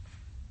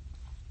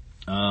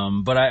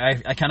 But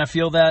I kind of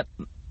feel that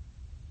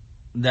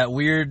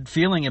weird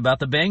feeling about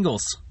the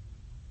Bengals.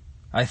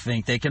 I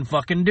think they can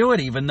fucking do it,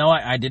 even though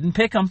I didn't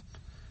pick them.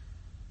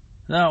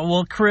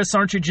 Well, Chris,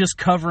 aren't you just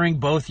covering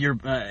both your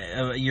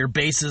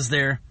bases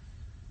there?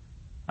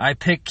 I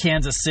picked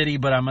Kansas City,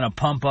 but I'm going to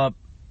pump up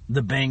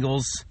the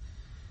Bengals.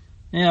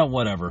 Yeah,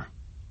 whatever.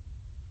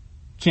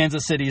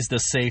 Kansas City's the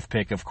safe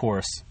pick, of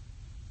course.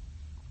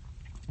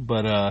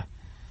 But,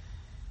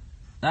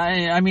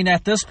 I mean,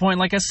 at this point,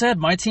 like I said,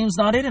 my team's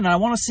not in it, and I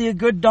want to see a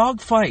good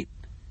dogfight.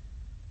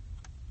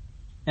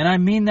 And I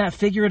mean that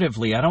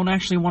figuratively. I don't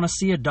actually want to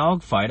see a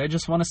dogfight. I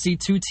just want to see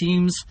two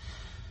teams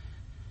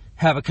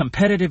have a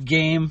competitive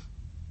game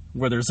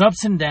where there's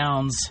ups and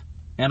downs,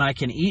 and I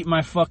can eat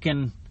my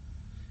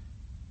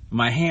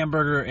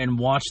hamburger and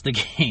watch the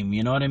game.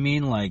 You know what I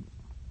mean? Like,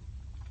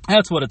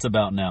 that's what it's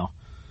about now.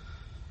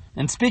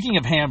 And speaking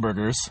of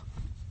hamburgers,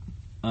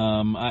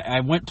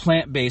 I went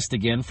plant-based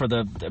again for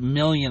the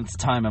millionth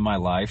time in my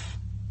life.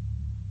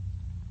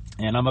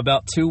 And I'm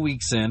about 2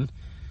 weeks in.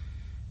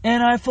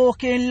 And I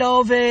fucking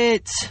love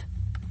it.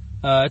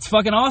 It's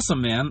fucking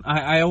awesome, man.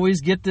 I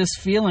always get this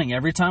feeling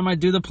every time I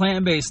do the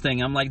plant-based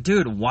thing. I'm like,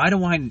 dude, why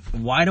do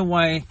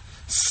I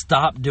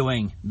stop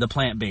doing the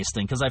plant-based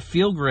thing? Because I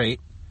feel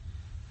great.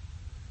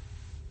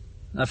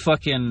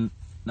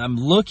 I'm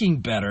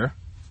looking better.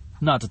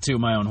 Not to toot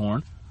my own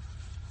horn.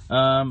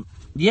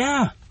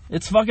 Yeah,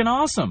 it's fucking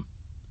awesome.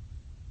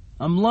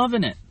 I'm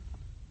loving it.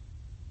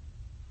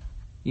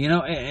 You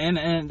know,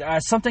 and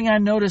something I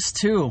noticed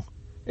too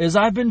is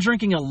I've been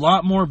drinking a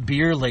lot more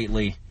beer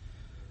lately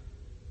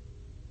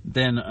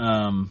than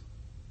I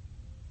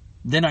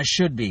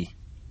should be.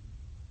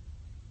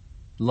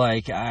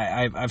 Like,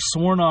 I've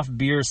sworn off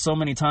beer so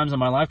many times in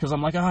my life because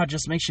I'm like, it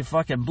just makes you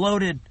fucking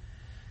bloated.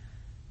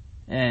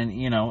 And,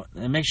 you know,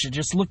 it makes you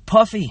just look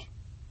puffy.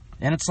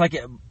 And it's like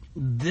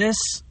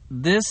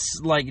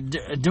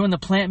doing the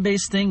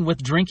plant-based thing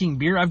with drinking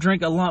beer, I've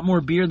drank a lot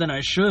more beer than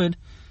I should.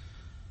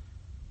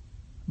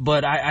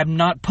 But I'm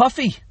not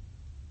puffy.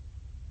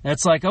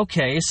 It's like,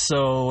 okay,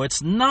 so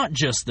it's not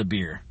just the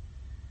beer.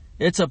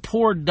 It's a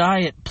poor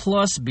diet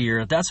plus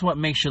beer. That's what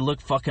makes you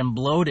look fucking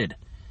bloated.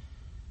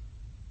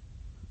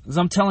 As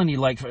I'm telling you,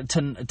 like,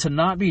 to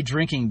not be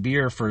drinking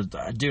beer for...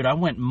 Dude, I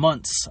went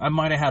months. I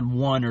might have had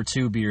 1 or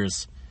 2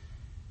 beers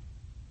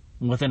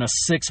within a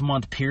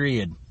 6-month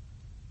period.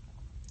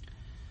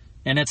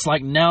 And it's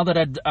like, now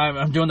that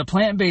I'm doing the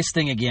plant-based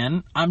thing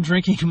again, I'm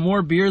drinking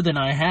more beer than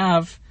I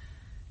have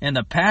in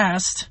the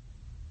past.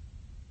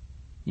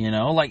 You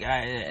know, like,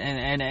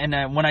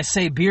 when I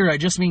say beer, I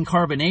just mean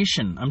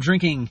carbonation. I'm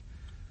drinking,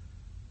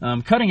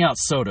 cutting out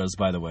sodas,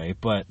 by the way,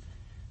 but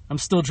I'm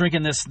still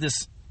drinking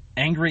this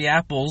Angry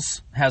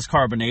Apples has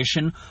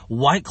carbonation,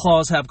 White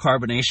Claws have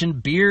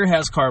carbonation, beer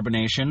has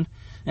carbonation,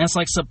 and it's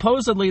like,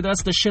 supposedly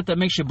that's the shit that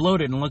makes you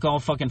bloated and look all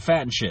fucking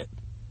fat and shit.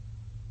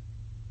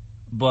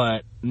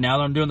 But now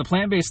that I'm doing the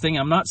plant-based thing,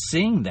 I'm not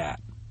seeing that.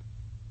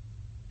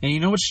 And you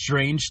know what's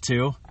strange,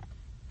 too?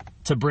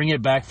 To bring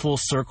it back full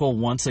circle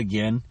once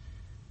again,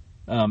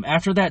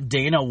 after that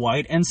Dana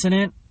White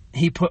incident,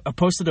 he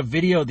posted a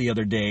video the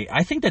other day.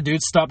 I think the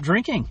dude stopped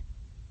drinking.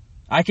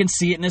 I can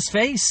see it in his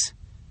face.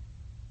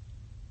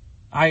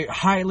 I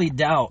highly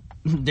doubt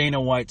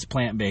Dana White's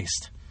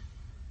plant-based.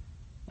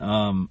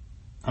 I'm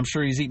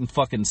sure he's eating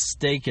fucking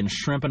steak and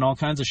shrimp and all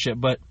kinds of shit,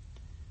 but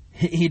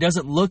he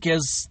doesn't look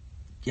as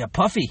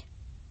puffy.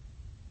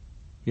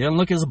 He doesn't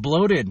look as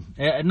bloated.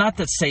 Not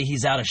to say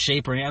he's out of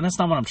shape or anything. That's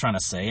not what I'm trying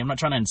to say. I'm not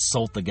trying to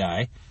insult the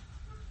guy.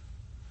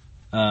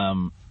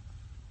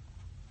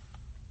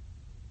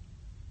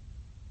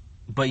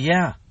 But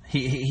yeah,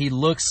 he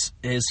looks,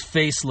 his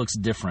face looks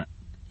different.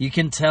 You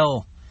can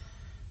tell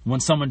when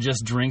someone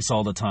just drinks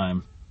all the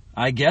time.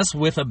 I guess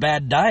with a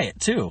bad diet,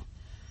 too,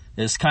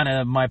 is kind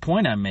of my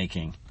point I'm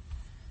making.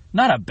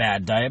 Not a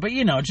bad diet, but,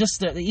 you know,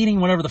 just eating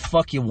whatever the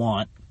fuck you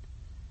want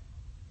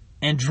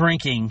and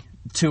drinking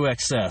to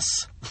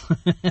excess.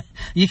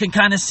 You can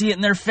kind of see it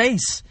in their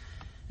face.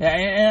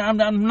 I'm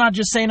not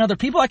just saying other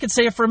people. I could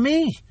say it for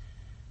me.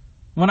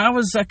 When I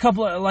was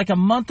a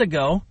month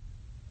ago,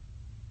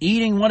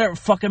 eating whatever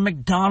fucking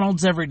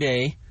McDonald's every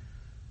day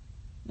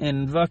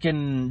and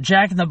fucking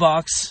Jack in the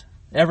Box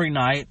every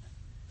night,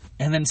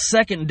 and then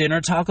second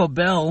dinner Taco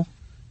Bell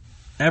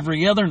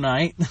every other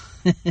night,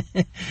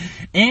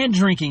 and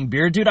drinking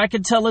beer, dude, I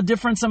could tell a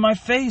difference in my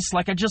face.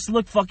 Like, I just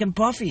look fucking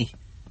puffy.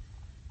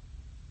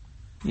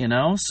 You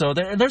know? So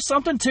there's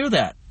something to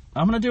that.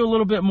 I'm going to do a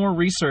little bit more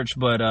research,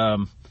 but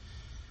I'm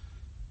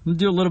going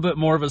to do a little bit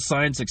more of a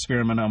science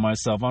experiment on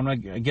myself. I'm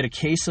going to get a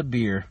case of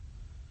beer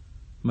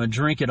I'm going to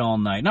drink it all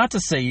night. Not to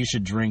say you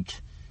should drink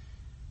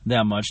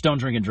that much. Don't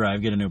drink and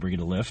drive. Get an Uber, get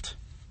a Lyft,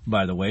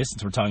 by the way,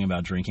 since we're talking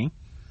about drinking.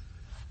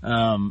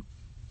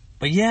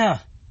 But yeah,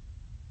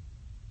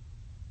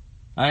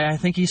 I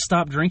think he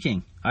stopped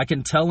drinking. I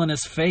can tell in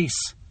his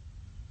face.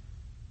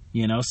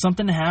 You know,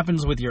 something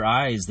happens with your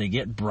eyes. They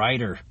get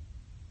brighter.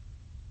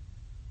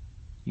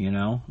 You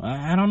know,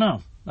 I don't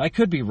know. I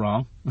could be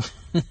wrong.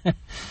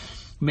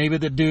 Maybe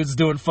the dude's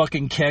doing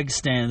fucking keg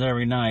stands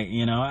every night,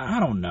 you know. I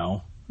don't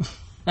know.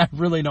 I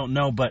really don't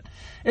know, but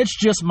it's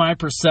just my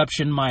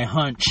perception, my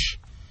hunch,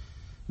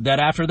 that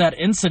after that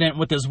incident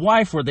with his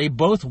wife where they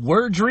both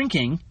were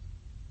drinking,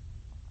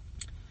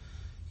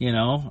 you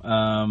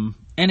know,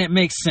 and it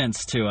makes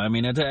sense, too. I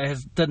mean, it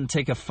doesn't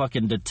take a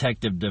fucking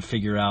detective to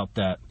figure out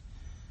that,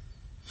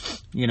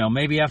 you know,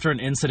 maybe after an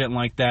incident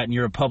like that and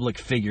you're a public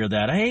figure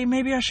that, hey,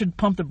 maybe I should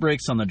pump the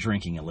brakes on the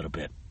drinking a little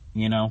bit,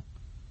 you know?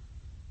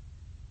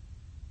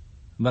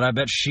 But I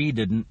bet she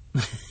didn't.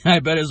 I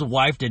bet his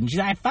wife didn't. She's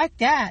like, fuck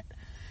that.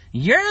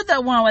 You're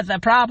the one with the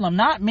problem,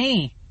 not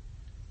me.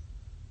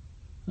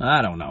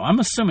 I don't know. I'm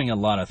assuming a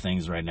lot of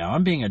things right now.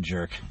 I'm being a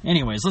jerk.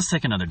 Anyways, let's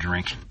take another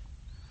drink.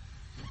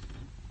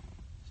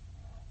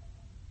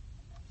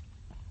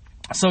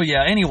 So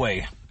yeah,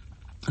 anyway,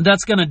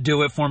 that's going to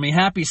do it for me.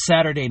 Happy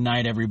Saturday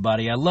night,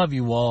 everybody. I love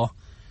you all.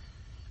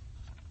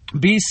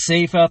 Be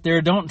safe out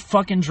there. Don't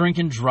fucking drink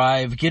and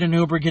drive. Get an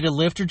Uber, get a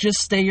Lyft, or just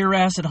stay your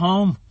ass at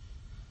home.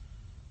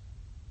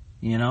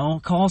 You know,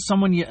 call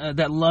someone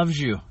that loves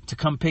you to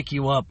come pick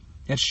you up.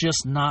 It's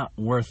just not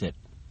worth it.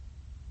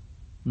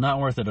 Not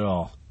worth it at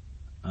all.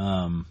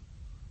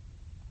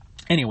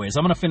 Anyways,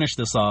 I'm going to finish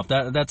this off.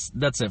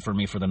 That's it for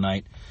me for the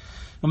night.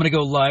 I'm going to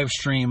go live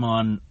stream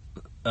on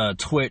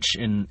Twitch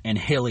and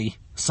Hilly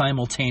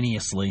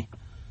simultaneously.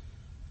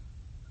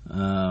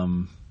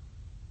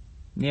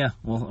 Yeah,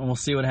 we'll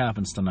see what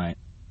happens tonight.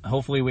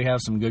 Hopefully we have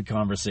some good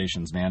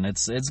conversations, man.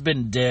 It's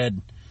been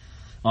dead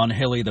on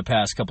Hilly the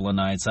past couple of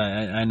nights.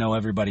 I know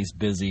everybody's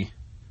busy.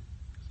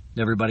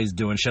 Everybody's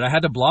doing shit. I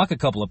had to block a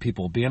couple of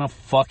people being a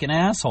fucking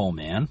asshole,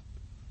 man.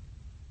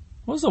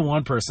 What was the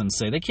one person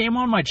say? They came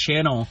on my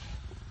channel,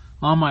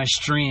 on my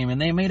stream,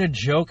 and they made a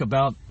joke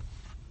about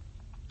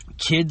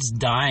kids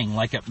dying,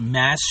 like at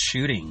mass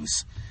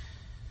shootings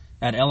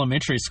at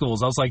elementary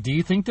schools. I was like, do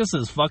you think this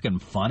is fucking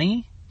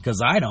funny?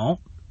 Because I don't.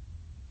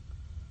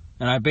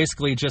 And I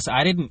basically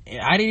I didn't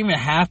even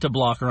have to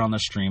block her on the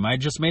stream. I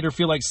just made her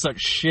feel like such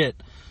shit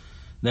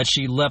that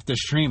she left the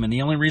stream. And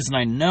the only reason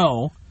I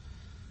know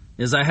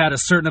is I had a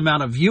certain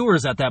amount of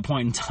viewers at that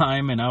point in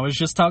time, and I was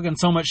just talking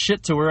so much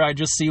shit to her, I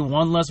just see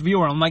one less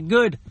viewer. I'm like,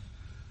 good.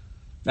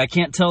 I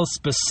can't tell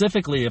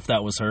specifically if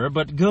that was her,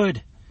 but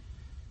good.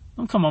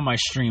 Don't come on my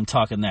stream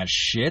talking that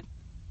shit.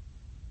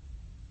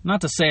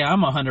 Not to say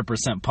I'm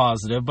 100%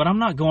 positive, but I'm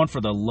not going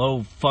for the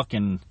low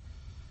fucking...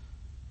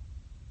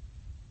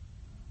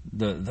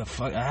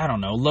 I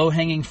don't know,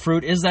 low-hanging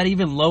fruit. Is that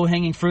even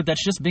low-hanging fruit?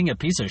 That's just being a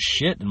piece of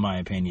shit, in my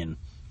opinion.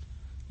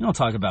 You don't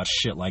talk about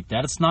shit like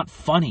that. It's not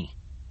funny.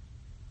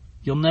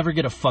 You'll never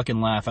get a fucking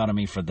laugh out of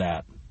me for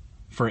that.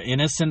 For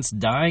innocents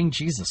dying?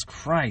 Jesus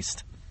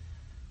Christ.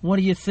 What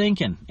are you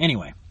thinking?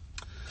 Anyway.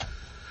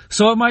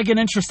 So it might get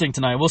interesting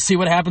tonight. We'll see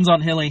what happens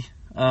on Hilly.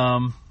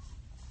 I'm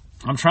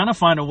trying to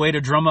find a way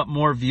to drum up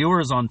more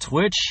viewers on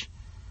Twitch.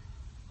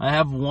 I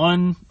have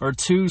 1 or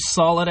 2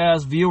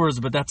 solid-ass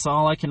viewers, but that's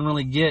all I can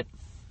really get.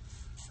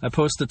 I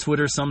post to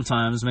Twitter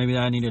sometimes. Maybe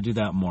I need to do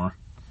that more.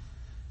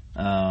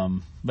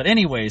 But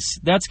anyways,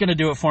 that's going to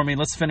do it for me.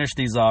 Let's finish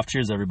these off.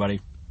 Cheers,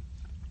 everybody.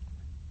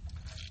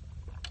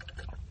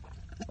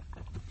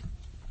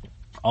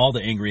 All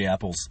the angry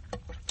apples.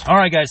 All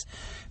right, guys.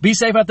 Be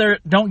safe out there.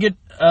 Don't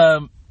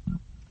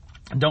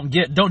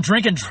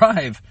drink and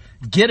drive.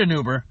 Get an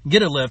Uber.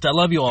 Get a Lyft. I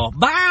love you all.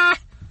 Bye!